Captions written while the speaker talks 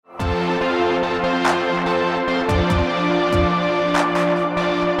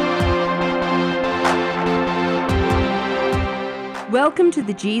Welcome to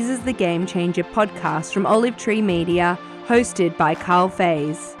the Jesus the Game Changer podcast from Olive Tree Media, hosted by Carl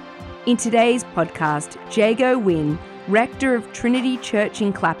Fays. In today's podcast, Jago Wynne, rector of Trinity Church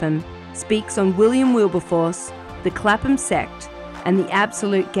in Clapham, speaks on William Wilberforce, the Clapham sect, and the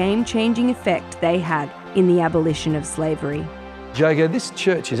absolute game-changing effect they had in the abolition of slavery. Jago, this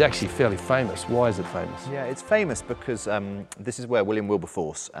church is actually fairly famous. Why is it famous? Yeah, it's famous because this is where William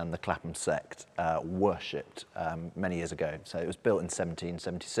Wilberforce and the Clapham sect worshipped many years ago. So it was built in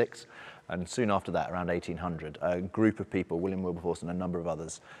 1776, and soon after that, around 1800, a group of people, William Wilberforce and a number of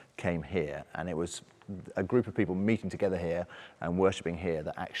others, came here, and it was a group of people meeting together here and worshipping here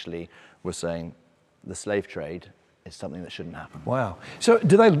that actually was saying the slave trade is something that shouldn't happen. Wow. So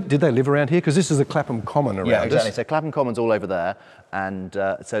did they live around here? Because this is the Clapham Common around Yeah, exactly. us. So Clapham Common's all over there, and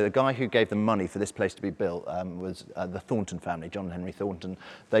so the guy who gave the money for this place to be built was the Thornton family, John and Henry Thornton.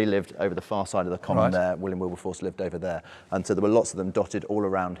 They lived over the far side of the common there. William Wilberforce lived over there, and so there were lots of them dotted all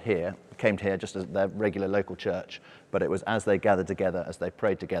around here. Came to here just as their regular local church, but it was as they gathered together, as they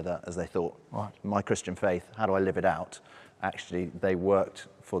prayed together, as they thought, my Christian faith, how do I live it out? Actually, they worked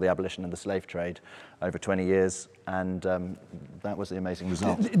for the abolition of the slave trade over 20 years, and that was the amazing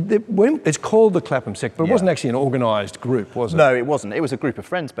result. It's called the Clapham sect, but it wasn't actually an organised group, was it? No, it wasn't. It was a group of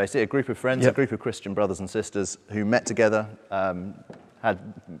friends, basically, a group of friends, a group of Christian brothers and sisters who met together, had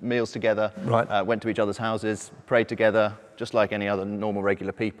meals together, went to each other's houses, prayed together, just like any other normal,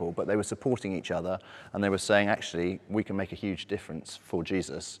 regular people, but they were supporting each other, and they were saying, actually, we can make a huge difference for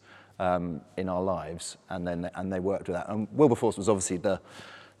Jesus in our lives, and they worked with that. And Wilberforce was obviously the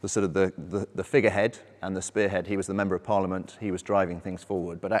figurehead and the spearhead. He was the Member of Parliament. He was driving things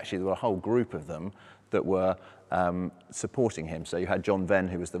forward. But actually, there were a whole group of them that were supporting him. So you had John Venn,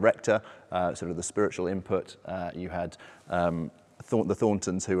 who was the rector, sort of the spiritual input. You had the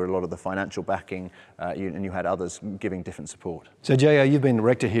Thorntons, who were a lot of the financial backing, and you had others giving different support. So Jago, you've been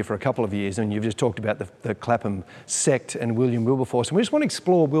rector here for a couple of years, and you've just talked about the Clapham sect and William Wilberforce, and we just want to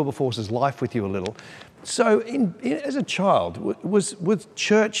explore Wilberforce's life with you a little. So as a child, was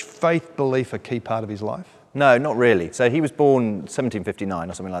church faith belief a key part of his life? No, not really. So he was born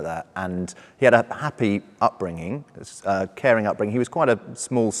 1759 or something like that, and he had a happy upbringing, caring upbringing. He was quite a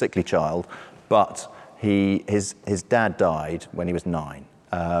small, sickly child, but his dad died when he was 9,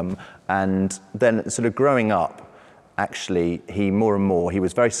 and then sort of growing up, actually he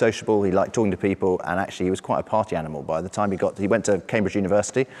was very sociable. He liked talking to people, and actually he was quite a party animal. By the time he went to Cambridge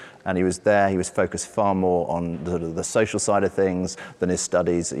University, and he was focused far more on the social side of things than his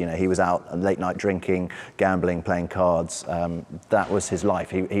studies. You know, he was out late night drinking, gambling, playing cards. That was his life.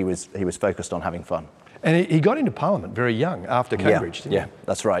 He was focused on having fun. And he got into Parliament very young after Cambridge, didn't he? Yeah,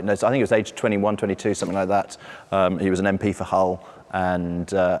 that's right. No, so I think it was age 21, 22, something like that. He was an MP for Hull,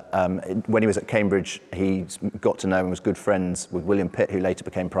 and when he was at Cambridge, he got to know and was good friends with William Pitt, who later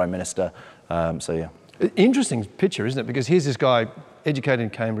became Prime Minister. Interesting picture, isn't it? Because here's this guy, educated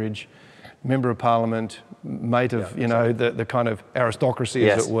in Cambridge, Member of Parliament, mate of, the kind of aristocracy,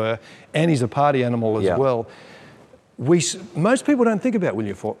 as it were, and he's a party animal as well. Most people don't think about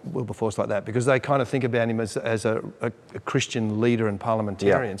William Wilberforce like that, because they kind of think about him as a Christian leader and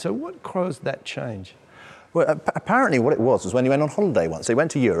parliamentarian. So what caused that change? Well, apparently what it was when he went on holiday once. So he went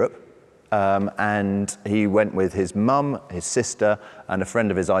to Europe, and he went with his mum, his sister, and a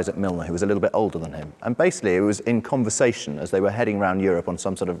friend of his, Isaac Milner, who was a little bit older than him. And basically it was in conversation as they were heading around Europe on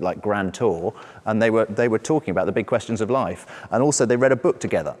some sort of like grand tour, and they were talking about the big questions of life. And also they read a book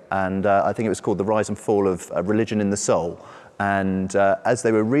together, and I think it was called The Rise and Fall of Religion in the Soul. And as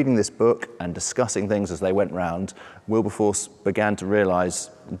they were reading this book and discussing things as they went round, Wilberforce began to realise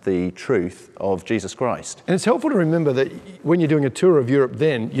the truth of Jesus Christ. And it's helpful to remember that when you're doing a tour of Europe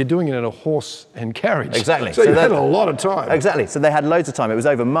then, you're doing it in a horse and carriage. Exactly. So you had a lot of time. Exactly. So they had loads of time. It was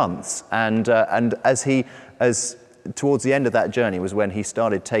over months. And as towards the end of that journey was when he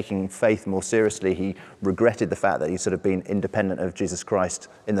started taking faith more seriously. He regretted the fact that he'd sort of been independent of Jesus Christ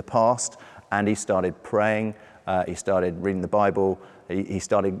in the past, and he started praying. He started reading the Bible. He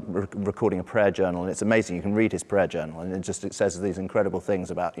started recording a prayer journal, and it's amazing. You can read his prayer journal, and it says these incredible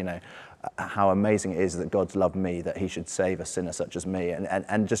things about, how amazing it is that God's loved me, that he should save a sinner such as me,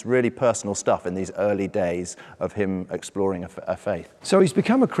 and just really personal stuff in these early days of him exploring a faith. So he's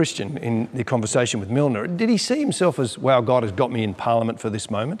become a Christian in the conversation with Milner. Did he see himself as, wow, God has got me in Parliament for this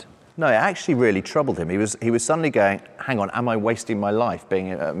moment? No, it actually really troubled him. He was suddenly going, hang on, am I wasting my life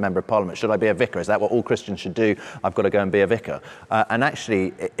being a Member of Parliament? Should I be a vicar? Is that what all Christians should do? I've got to go and be a vicar. And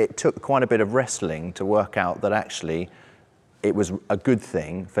actually, it took quite a bit of wrestling to work out that actually it was a good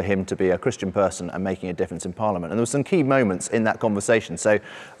thing for him to be a Christian person and making a difference in Parliament. And there were some key moments in that conversation. So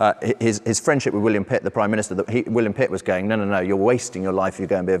his friendship with William Pitt, the Prime Minister, William Pitt was going, no, you're wasting your life if you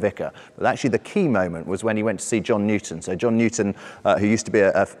go and be a vicar. But actually the key moment was when he went to see John Newton. So John Newton, who used to be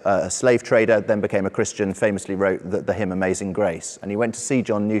a slave trader, then became a Christian, famously wrote the hymn Amazing Grace. And he went to see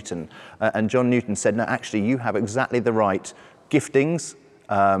John Newton. And John Newton said, no, actually you have exactly the right giftings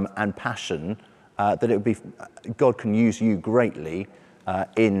and passion that it would be, God can use you greatly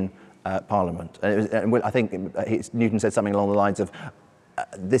in Parliament. And I think Newton said something along the lines of,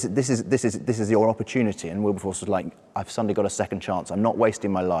 this is your opportunity. And Wilberforce was like, I've suddenly got a second chance. I'm not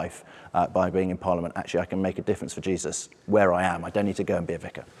wasting my life by being in Parliament. Actually, I can make a difference for Jesus where I am. I don't need to go and be a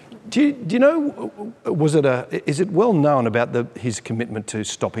vicar. Do you know, is it well known about his commitment to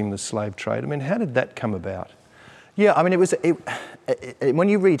stopping the slave trade? I mean, how did that come about? Yeah, I mean, when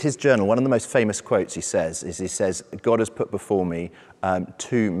you read his journal, one of the most famous quotes he says, God has put before me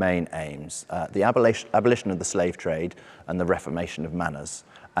two main aims, the abolition of the slave trade and the reformation of manners.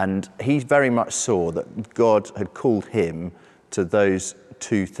 And he very much saw that God had called him to those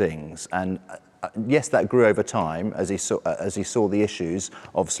two things. And yes, that grew over time as he saw the issues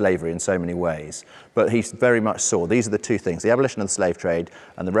of slavery in so many ways. But he very much saw these are the two things: the abolition of the slave trade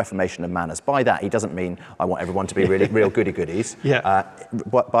and the reformation of manners. By that, he doesn't mean I want everyone to be really real goody-goodies. Yeah.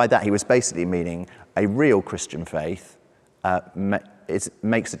 By that, he was basically meaning a real Christian faith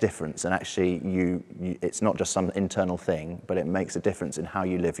makes a difference, and actually it's not just some internal thing, but it makes a difference in how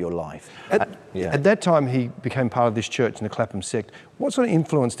you live your life. At that time he became part of this church in the Clapham sect. What sort of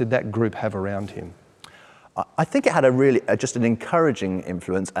influence did that group have around him? I think it had just an encouraging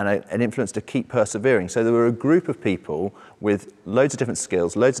influence and an influence to keep persevering. So there were a group of people with loads of different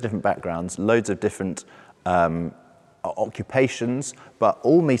skills, loads of different backgrounds, loads of different occupations, but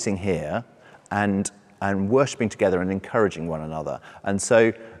all meeting here and worshipping together and encouraging one another. And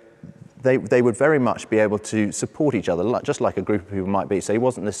so they would very much be able to support each other, just like a group of people might be. So he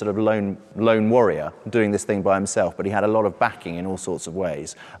wasn't this sort of lone warrior doing this thing by himself, but he had a lot of backing in all sorts of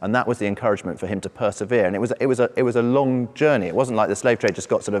ways. And that was the encouragement for him to persevere. And it was a long journey. It wasn't like the slave trade just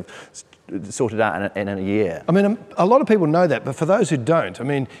got sort of sorted out in a year. I mean, a lot of people know that, but for those who don't, I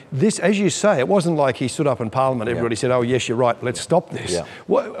mean, this, as you say, it wasn't like he stood up in Parliament, everybody said, oh yes, you're right, let's stop this. Yeah.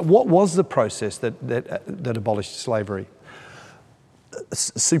 What was the process that abolished slavery?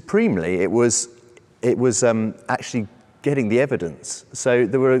 Supremely, it was actually getting the evidence. So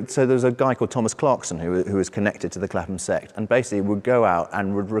there was a guy called Thomas Clarkson who was connected to the Clapham sect, and basically would go out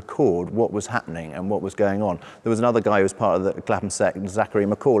and would record what was happening and what was going on. There was another guy who was part of the Clapham sect, Zachary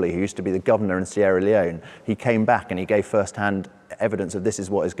Macaulay, who used to be the governor in Sierra Leone. He came back and he gave first-hand evidence of this is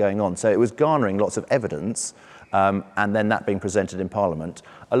what is going on. So it was garnering lots of evidence, and then that being presented in Parliament,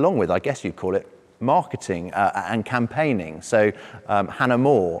 along with, I guess you'd call it, marketing and campaigning. So Hannah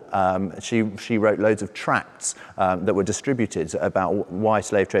More, she wrote loads of tracts that were distributed about why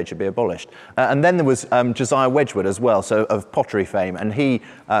slave trade should be abolished. And then there was Josiah Wedgwood as well, so of pottery fame, and he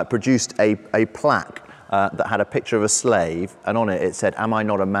produced a plaque that had a picture of a slave, and on it said, "Am I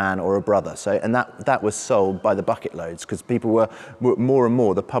not a man or a brother?" So, and that was sold by the bucket loads, because people were more and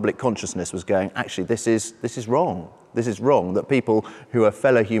more, the public consciousness was going, actually, this is wrong. This is wrong, that people who are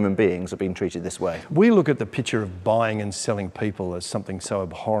fellow human beings are being treated this way. We look at the picture of buying and selling people as something so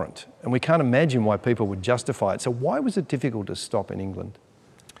abhorrent, and we can't imagine why people would justify it. So why was it difficult to stop in England?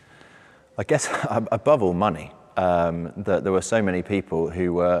 I guess above all money, that there were so many people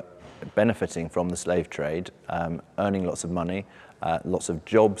who were benefiting from the slave trade, earning lots of money, lots of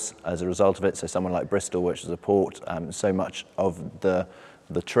jobs as a result of it. So someone like Bristol, which was a port, so much of the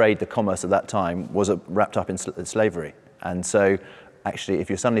trade, the commerce of that time was wrapped up in slavery. And so actually, if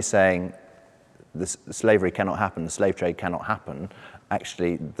you're suddenly saying this slavery cannot happen, the slave trade cannot happen,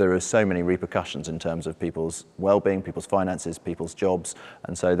 actually there are so many repercussions in terms of people's well-being, people's finances, people's jobs.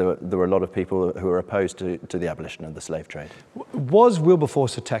 And so there were a lot of people who were opposed to the abolition of the slave trade. Was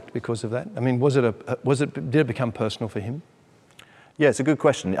Wilberforce attacked because of that? I mean, did it become personal for him? Yeah, it's a good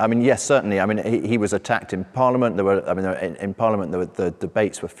question. I mean, yes, certainly. I mean, he was attacked in Parliament. In Parliament, the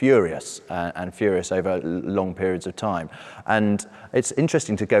debates were furious and furious over long periods of time. And it's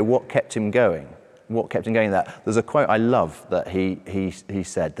interesting to go, what kept him going? What kept him going? That there's a quote I love that he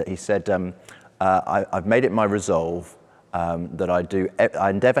said. That he said, "I've made it my resolve that I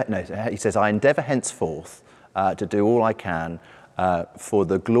endeavour." No, he says, "I endeavour henceforth to do all I can for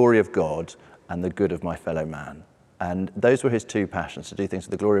the glory of God and the good of my fellow man." And those were his two passions, to do things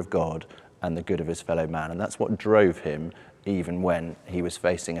for the glory of God and the good of his fellow man. And that's what drove him even when he was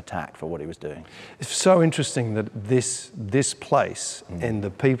facing attack for what he was doing. It's so interesting that this place and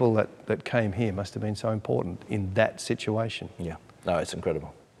the people that came here must have been so important in that situation. Yeah, no, it's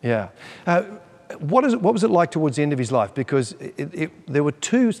incredible. Yeah. What was it like towards the end of his life? Because there were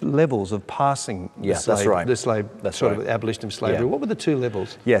two levels of passing the abolition of slavery. Yeah. What were the two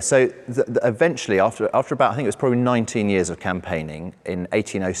levels? Yeah, so eventually, after about, I think it was probably 19 years of campaigning, in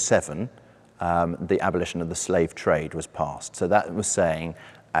 1807, the abolition of the slave trade was passed. So that was saying,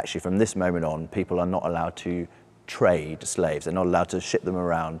 actually, from this moment on, people are not allowed to trade slaves. They're not allowed to ship them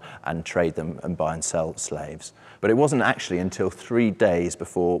around and trade them and buy and sell slaves. But it wasn't actually until 3 days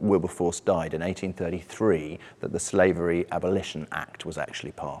before Wilberforce died in 1833 that the Slavery Abolition Act was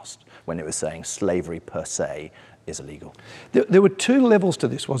actually passed, when it was saying slavery per se is illegal. There were two levels to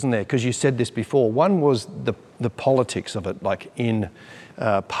this, wasn't there? Because you said this before. One was the politics of it, like in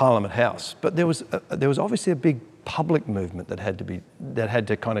Parliament House. But there was obviously a big public movement that had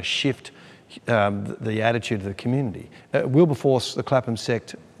to kind of shift the attitude of the community. Wilberforce, the Clapham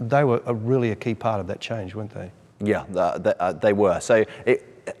sect, they were really a key part of that change, weren't they? Yeah, they were. So,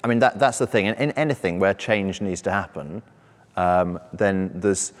 that's the thing. In anything where change needs to happen, then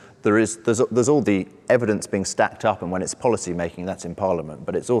there's all the evidence being stacked up, and when it's policy making, that's in Parliament,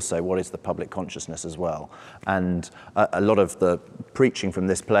 but it's also what is the public consciousness as well. And a lot of the preaching from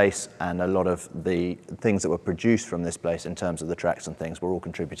this place and a lot of the things that were produced from this place in terms of the tracts and things were all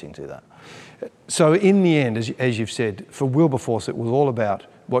contributing to that. So in the end, as you've said, for Wilberforce, it was all about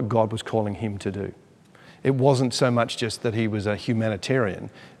what God was calling him to do. It wasn't so much just that he was a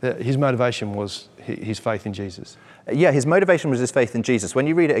humanitarian. His motivation was his faith in Jesus. Yeah, his motivation was his faith in Jesus. When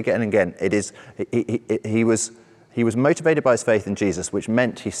you read it again and again, he was motivated by his faith in Jesus, which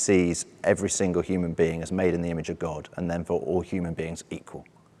meant he sees every single human being as made in the image of God, and then for all human beings equal.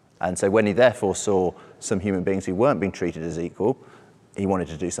 And so when he therefore saw some human beings who weren't being treated as equal, he wanted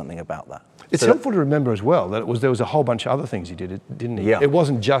to do something about that. It's helpful to remember as well that there was a whole bunch of other things he did, didn't he? Yeah. It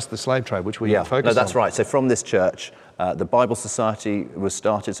wasn't just the slave trade, which we focused on. No, that's right. So from this church, the Bible Society was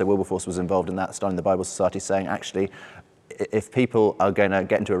started, so Wilberforce was involved in that, starting the Bible Society, saying, actually, if people are going to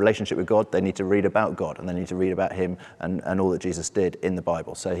get into a relationship with God, they need to read about God, and they need to read about him and all that Jesus did in the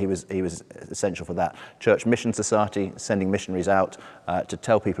Bible. So he was essential for that. Church Mission Society, sending missionaries out to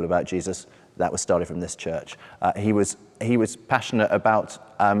tell people about Jesus, that was started from this church. He was passionate about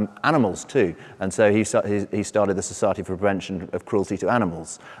animals too, and so he started the Society for Prevention of Cruelty to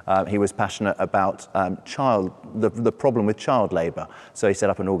Animals. He was passionate about the problem with child labour, so he set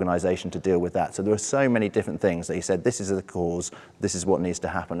up an organisation to deal with that. So there were so many different things that he said, this is the cause, this is what needs to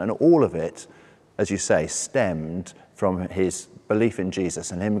happen, and all of it, as you say, stemmed from his belief in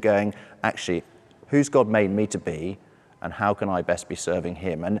Jesus and him going, actually, who's God made me to be, and how can I best be serving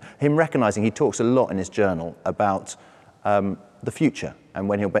him? And him recognising, he talks a lot in his journal about the future, and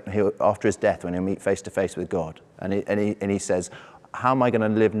when he'll after his death, when he'll meet face to face with God, and he says, how am I going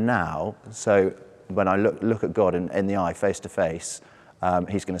to live now? So when I look at God in the eye, face to face,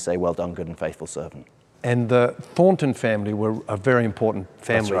 he's going to say, well done, good and faithful servant. And the Thornton family were a very important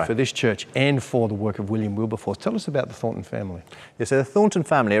family for this church and for the work of William Wilberforce. Tell us about the Thornton family. Yeah, so the Thornton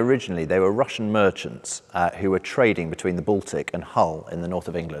family, originally, they were Russian merchants who were trading between the Baltic and Hull in the north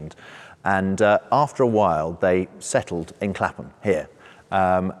of England. And after a while, they settled in Clapham here.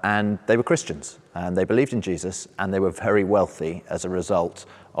 And they were Christians, and they believed in Jesus, and they were very wealthy as a result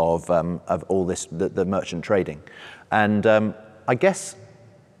of all this, the merchant trading. And I guess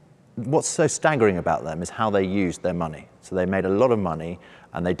what's so staggering about them is how they used their money. So they made a lot of money,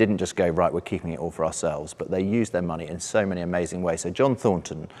 and they didn't just go, right, we're keeping it all for ourselves, but they used their money in so many amazing ways. So John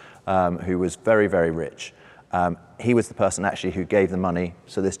Thornton, who was very, very rich, he was the person actually who gave the money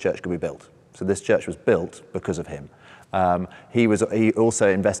so this church could be built. So this church was built because of him. He also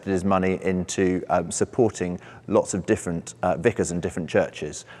invested his money into supporting lots of different vicars and different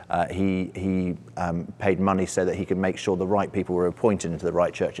churches. He paid money so that he could make sure the right people were appointed into the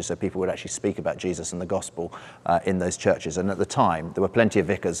right churches, so people would actually speak about Jesus and the gospel in those churches. And at the time, there were plenty of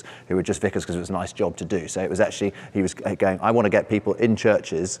vicars who were just vicars because it was a nice job to do. So it was actually, he was going, I want to get people in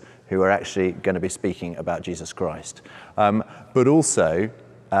churches who are actually going to be speaking about Jesus Christ. But also,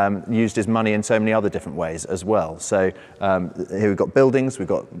 used his money in so many other different ways as well. So here we've got buildings, we've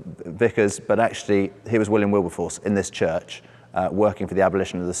got vicars, but actually here was William Wilberforce in this church working for the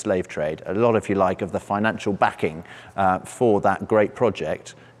abolition of the slave trade. A lot, if you like, of the financial backing for that great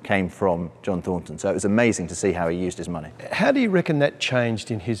project came from John Thornton. So it was amazing to see how he used his money. How do you reckon that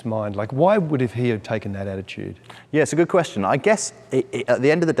changed in his mind? Like, why would he have taken that attitude? Yeah, it's a good question. I guess at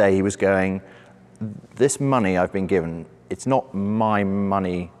the end of the day, he was going, this money I've been given, it's not my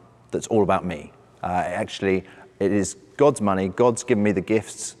money that's all about me. Actually, it is God's money. God's given me the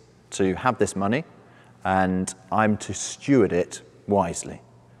gifts to have this money, and I'm to steward it wisely.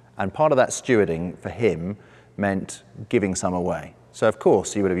 And part of that stewarding for him meant giving some away. So of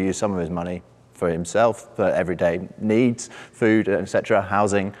course he would have used some of his money for himself, for everyday needs, food, etc.,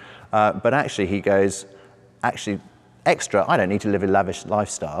 housing. But actually he goes, extra, I don't need to live a lavish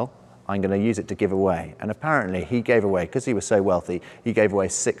lifestyle. I'm going to use it to give away. And apparently he gave away, because he was so wealthy, he gave away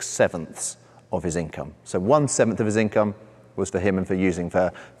 6/7 of his income. So 1/7 of his income was for him and for using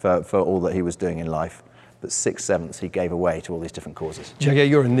for all that he was doing in life. But 6/7 he gave away to all these different causes. Jago,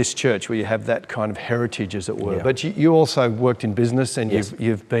 you're in this church where you have that kind of heritage, as it were. Yeah. But you also worked in business, and yes,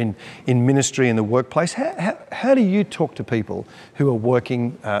 you've been in ministry in the workplace. How do you talk to people who are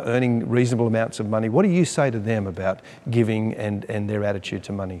working, earning reasonable amounts of money? What do you say to them about giving and their attitude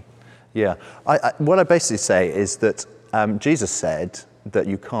to money? Yeah, what I basically say is that Jesus said that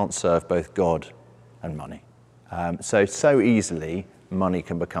you can't serve both God and money. So easily money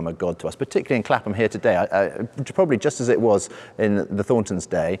can become a god to us, particularly in Clapham here today. Probably just as it was in the Thorntons'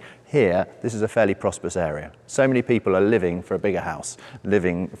 day, here, this is a fairly prosperous area. So many people are living for a bigger house,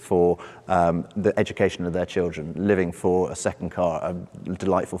 living for the education of their children, living for a second car, a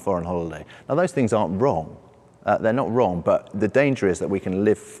delightful foreign holiday. Now, those things aren't wrong. They're not wrong, but the danger is that we can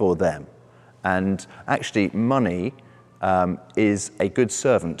live for them. And actually, money is a good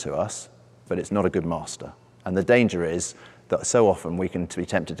servant to us, but it's not a good master. And the danger is that so often we can be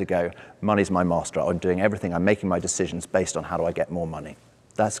tempted to go, money's my master, I'm doing everything, I'm making my decisions based on how do I get more money.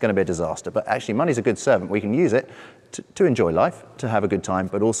 That's going to be a disaster. But actually, money's a good servant. We can use it to enjoy life, to have a good time,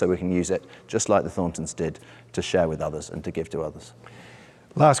 but also we can use it, just like the Thorntons did, to share with others and to give to others.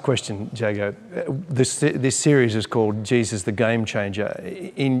 Last question, Jago. This series is called Jesus the Game Changer.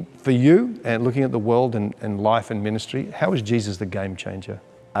 For you, and looking at the world and life and ministry, how is Jesus the game changer?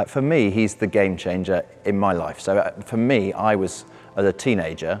 For me, he's the game changer in my life. So for me, I was, as a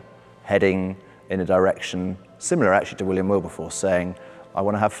teenager, heading in a direction similar actually to William Wilberforce, saying, I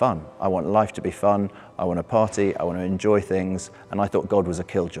want to have fun. I want life to be fun. I want to party. I want to enjoy things. And I thought God was a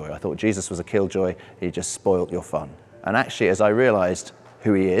killjoy. I thought Jesus was a killjoy. He just spoilt your fun. And actually, as I realized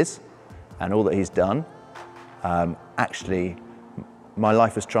who he is and all that he's done, actually, my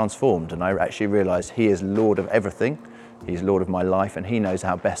life was transformed. And I actually realized he is Lord of everything. He's Lord of my life, and he knows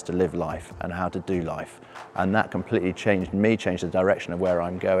how best to live life and how to do life. And that completely changed me, changed the direction of where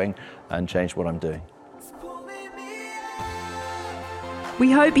I'm going, and changed what I'm doing.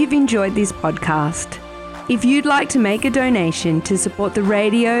 We hope you've enjoyed this podcast. If you'd like to make a donation to support the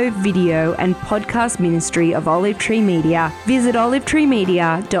radio, video and podcast ministry of Olive Tree Media, visit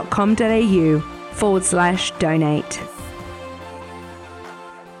olivetreemedia.com.au/donate.